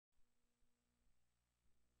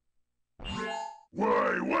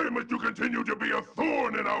Why must you continue to be a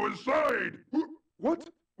thorn in our side? What?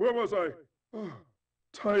 Where was I? Ah,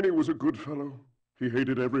 Tiny was a good fellow. He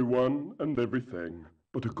hated everyone and everything,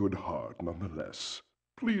 but a good heart nonetheless.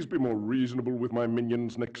 Please be more reasonable with my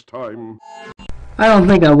minions next time. I don't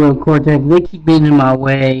think I will, Cortex. If they keep getting in my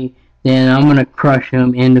way, then I'm gonna crush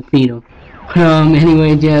them and defeat them.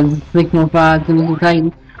 Anyway, Jeff, 615 Tennessee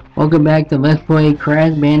Titans. Welcome back to Let's Play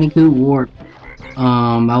Crash Bandicoot Warp.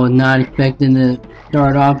 I was not expecting to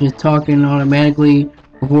start off just talking automatically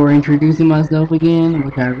before introducing myself again,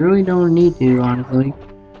 which I really don't need to, honestly.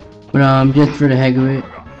 But just for the heck of it.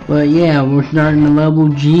 But yeah, we're starting the level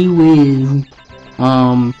G Wiz.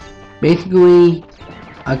 Basically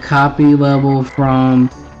a copy level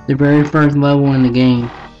from the very first level in the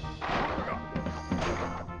game.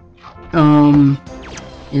 And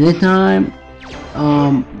this time,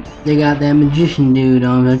 they got that magician dude.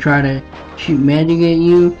 They'll try to shoot magic at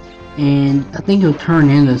you, and I think he'll turn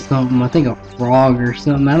into something. I think a frog or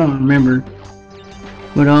something. I don't remember.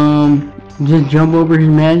 But just jump over his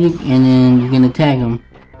magic, and then you can attack him.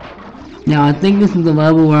 Now I think this is the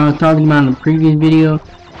level where I was talking about in the previous video.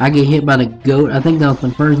 I get hit by the goat. I think that was the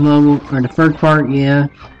first level, or the first part, yeah.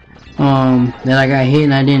 That I got hit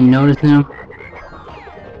and I didn't notice him.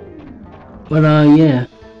 But yeah.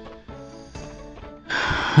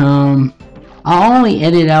 I'll only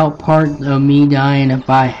edit out parts of me dying if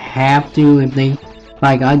I have to. If they,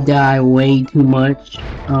 like, I die way too much,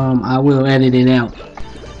 I will edit it out.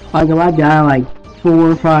 Like, if I die like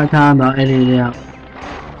 4 or 5 times, I'll edit it out.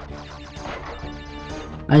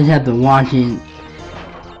 I just have to watch it.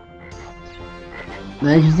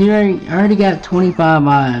 As you see, I already got 25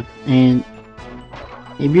 lives, and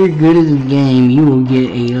if you're good at this game, you will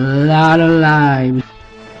get a lot of lives.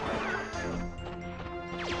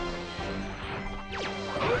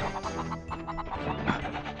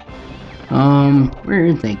 Where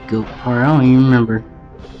is that goat part? I don't even remember.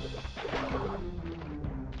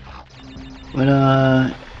 But,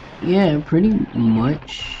 yeah, pretty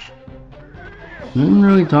much. Nothing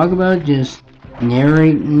really talk about, just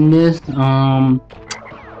narrating this,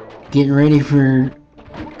 getting ready for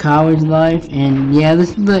college life, and yeah,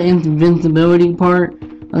 this is the invincibility part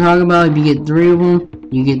I'm talking about. If you get 3 of them,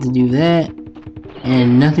 you get to do that,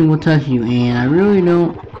 and nothing will touch you, and I really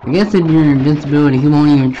don't, I guess if you're invincibility, he won't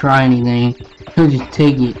even try anything, he'll just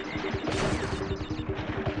take it.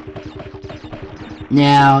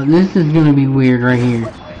 Now, this is gonna be weird right here.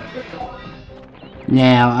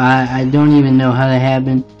 Now, I don't even know how that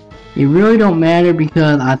happened. It really don't matter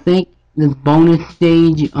because I think this bonus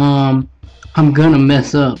stage, I'm gonna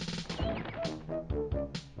mess up.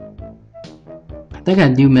 I think I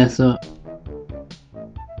do mess up.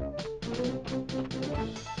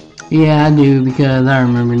 Yeah, I do because I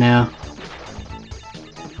remember now.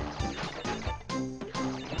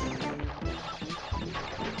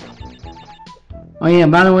 Oh yeah,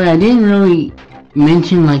 by the way, I didn't really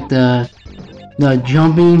mention like the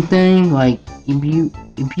jumping thing. Like if you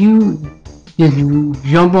just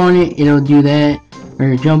jump on it, it'll do that,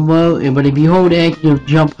 or jump low. But if you hold X, you'll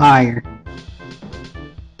jump higher.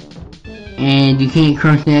 And you can't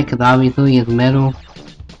crush that because obviously it's metal.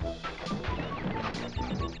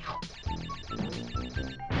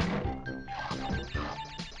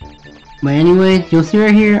 But anyways, you'll see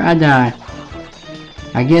right here, I die.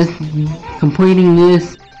 I guess completing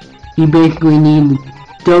this, you basically need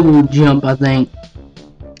double jump, I think.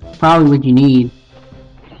 Probably what you need.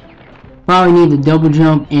 Probably need the double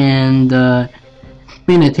jump and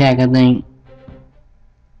spin attack, I think.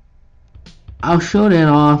 I'll show that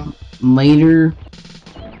off later.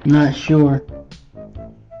 Not sure.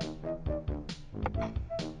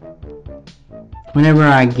 Whenever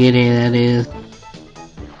I get it, that is.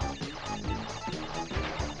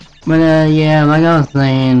 But yeah, like I was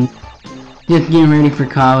saying, just getting ready for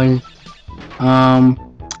college.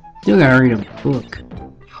 Still gotta read a book.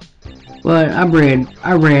 But I read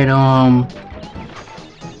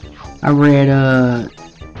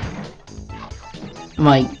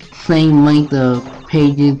like same length of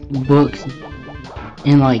pages books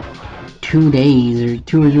in like 2 days or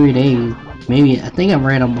 2 or 3 days. Maybe I think I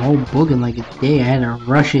read a whole book in like a day. I had to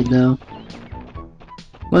rush it though.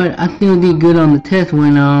 But I still did good on the test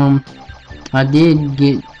when I did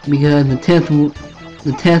get, because the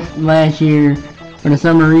test last year, or the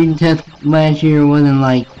summer reading test last year wasn't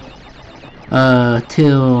like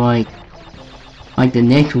till like the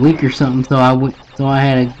next week or something, so I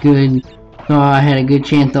had a good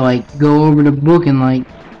chance to like go over the book and like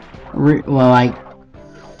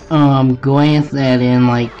glance at it and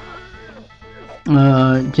like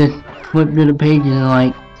just flip through the pages and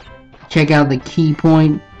like check out the key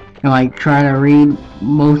point and like try to read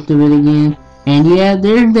most of it again. And yeah,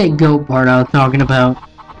 there's that goat part I was talking about.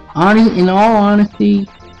 In all honesty,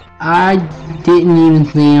 I didn't even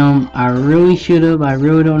see him. I really should have. I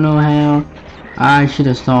really don't know how. I should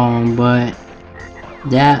have saw him, but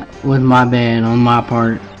that was my bad on my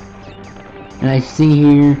part. And I see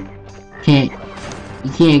here,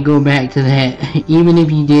 you can't go back to that. Even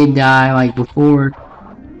if you did die, like before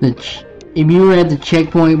if you were at the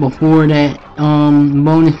checkpoint before that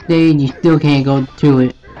bonus stage, you still can't go to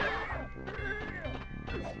it.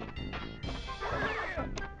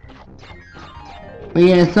 But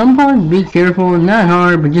yeah, some parts be careful. Not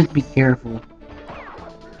hard, but just be careful.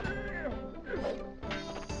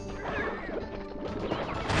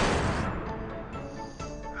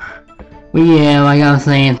 But yeah, like I was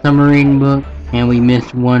saying, summer reading book, and we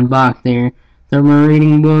missed one box there. Summer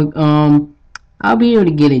reading book, I'll be able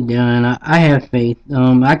to get it done. I have faith.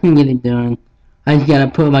 I can get it done. I just gotta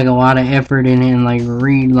put like a lot of effort in it and like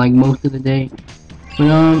read like most of the day. But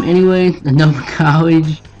anyways, enough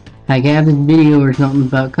college. Like have this video or something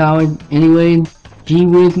about college. Anyways,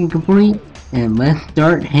 G-Wiz and complete, and let's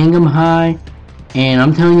start Hang 'em High. And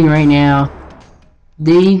I'm telling you right now,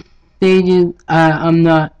 these stages, I'm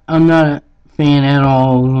not a fan at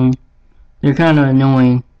all of them. They're kind of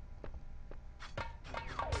annoying.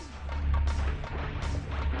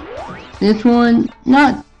 This one,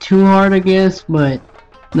 not too hard I guess, but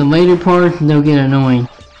the later parts, they'll get annoying.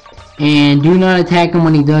 And do not attack him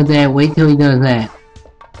when he does that, wait till he does that.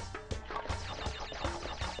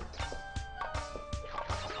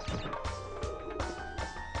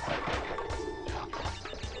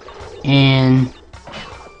 And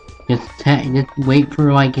just wait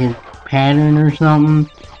for like his pattern or something.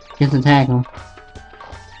 Just attack him.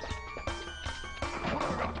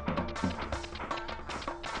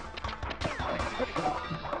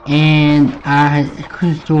 And I could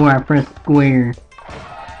have swore I pressed square.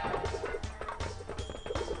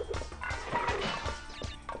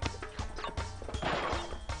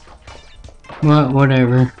 But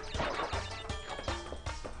whatever.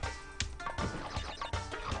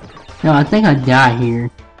 No, I think I die here.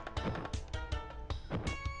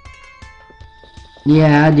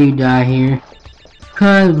 Yeah, I do die here.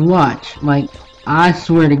 Cause watch, like, I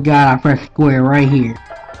swear to God I pressed square right here.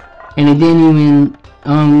 And it didn't even,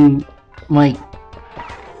 like,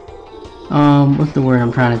 what's the word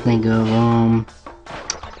I'm trying to think of?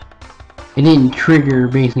 It didn't trigger,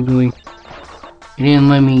 basically. It didn't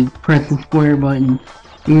let me press the square button.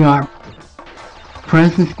 You know, I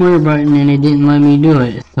pressed the square button and it didn't let me do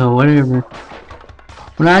it, so whatever.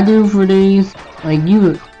 What I do for these, like,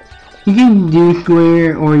 you can do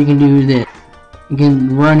square or you can do this. You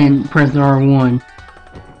can run and press R1.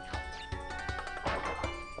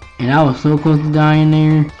 And I was so close to dying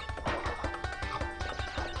there.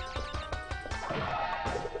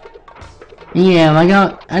 And yeah, like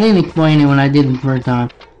I didn't explain it when I did it the first time.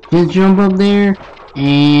 Just jump up there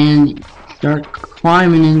and start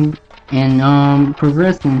climbing and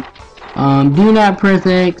progressing. Do not press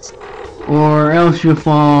X or else you'll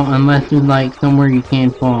fall unless there's like somewhere you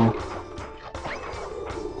can't fall.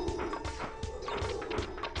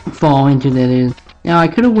 Fall into, that is. Now I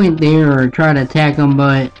could have went there or tried to attack them,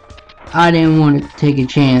 but I didn't want to take a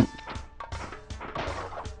chance.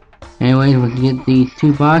 Anyways, let's get these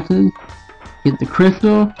two boxes, get the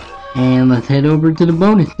crystal, and let's head over to the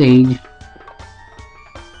bonus stage.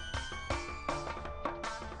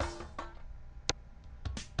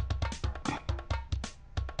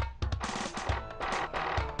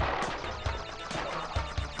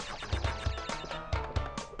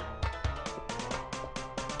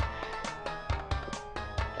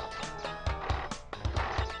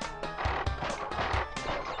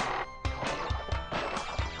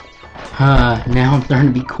 Now I'm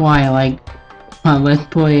starting to be quiet like my Let's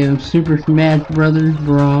Play of Super Smash Brothers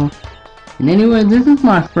Brawl. And anyway, this is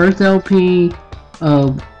my first LP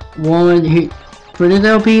of one. For this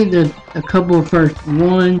LP, there's a couple of firsts.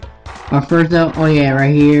 One, my first LP, oh yeah,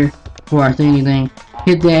 right here, before I say anything,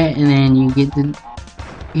 hit that, and then you get the,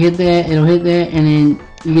 hit that, it'll hit that, and then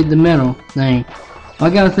you get the medal thing.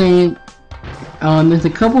 Like I was saying, there's a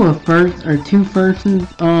couple of firsts, or two firsts,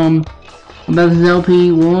 about this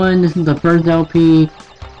LP. One, this is the first LP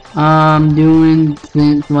I'm doing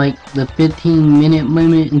since like the 15-minute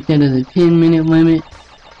limit instead of the 10-minute limit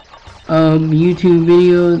of YouTube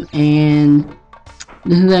videos, and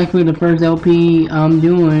this is actually the first LP I'm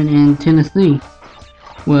doing in Tennessee.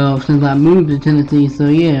 Well, since I moved to Tennessee, so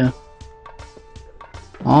yeah.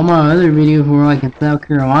 All my other videos were like in South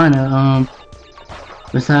Carolina,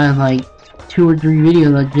 besides like 2 or 3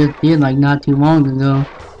 videos I just did like not too long ago.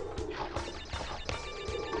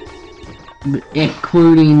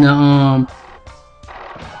 including the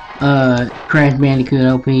Crash Bandicoot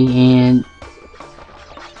LP, and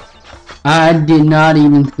I did not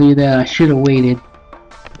even see that. I should have waited.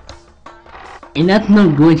 And that's no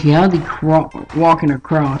glitchy. How's he walking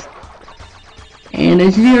across? And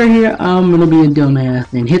as you see right here, I'm gonna be a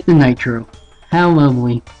dumbass and hit the nitro. How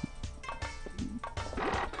lovely.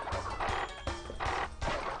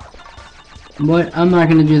 But I'm not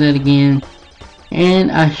gonna do that again. And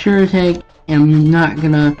I sure as heck am not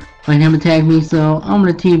gonna let him attack me, so I'm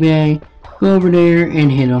gonna teabag, go over there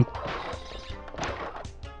and hit him.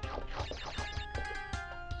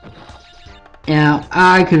 Now,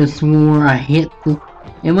 I could have swore I hit the...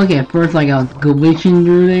 It looked at first like I was glitching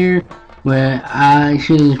through there, but I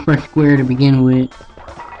should have just pressed square to begin with.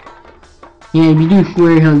 Yeah, if you do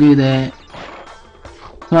square, he'll do that.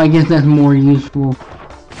 So I guess that's more useful.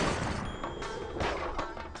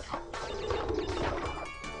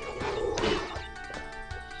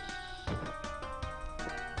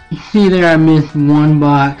 You see there, I missed one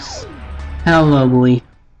box. How lovely.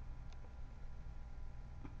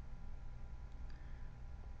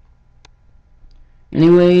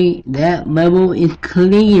 Anyway, that level is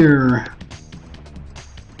clear.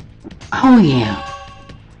 Oh yeah.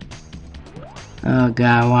 Oh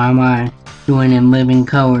god, why am I doing in living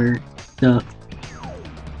color stuff?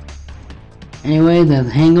 Anyway, that's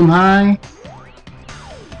hang 'em high.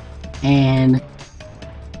 And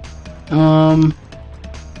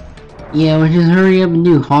yeah, we'll just hurry up and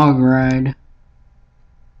do hog ride.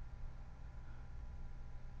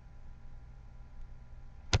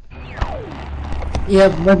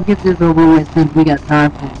 Yep, let's get this over with since we got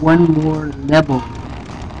time for one more level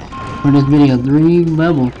for this video. 3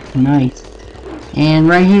 levels, nice. And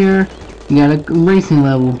right here, you got a racing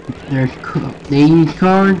level. They use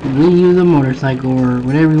cars, we use a motorcycle or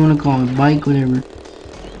whatever you want to call it, bike, whatever.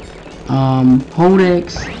 Hold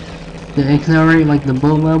X to accelerate like the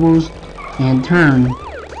boat levels, and turn.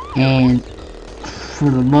 And for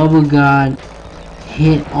the love of God,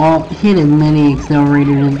 hit as many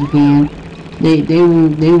accelerators as you can. They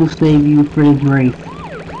will save you for this race.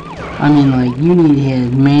 I mean, like, you need to hit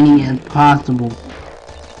as many as possible,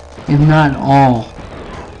 if not all.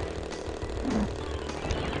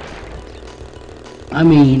 I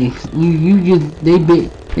mean, they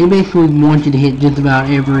basically want you to hit just about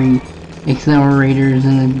every accelerators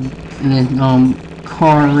in the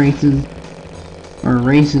car races or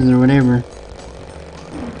whatever.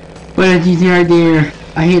 But as you see right there,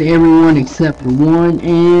 I hit everyone except for one,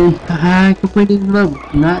 and I completed the level.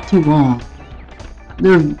 Not too long.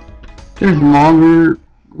 There's longer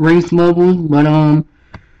race levels, but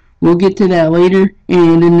we'll get to that later.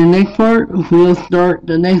 And in the next part, we'll start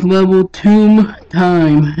the next level, Tomb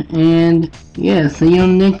Time. And yeah, see you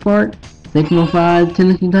on the next part. 605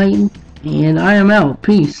 Tennessee Titans, and I am out.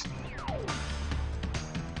 Peace.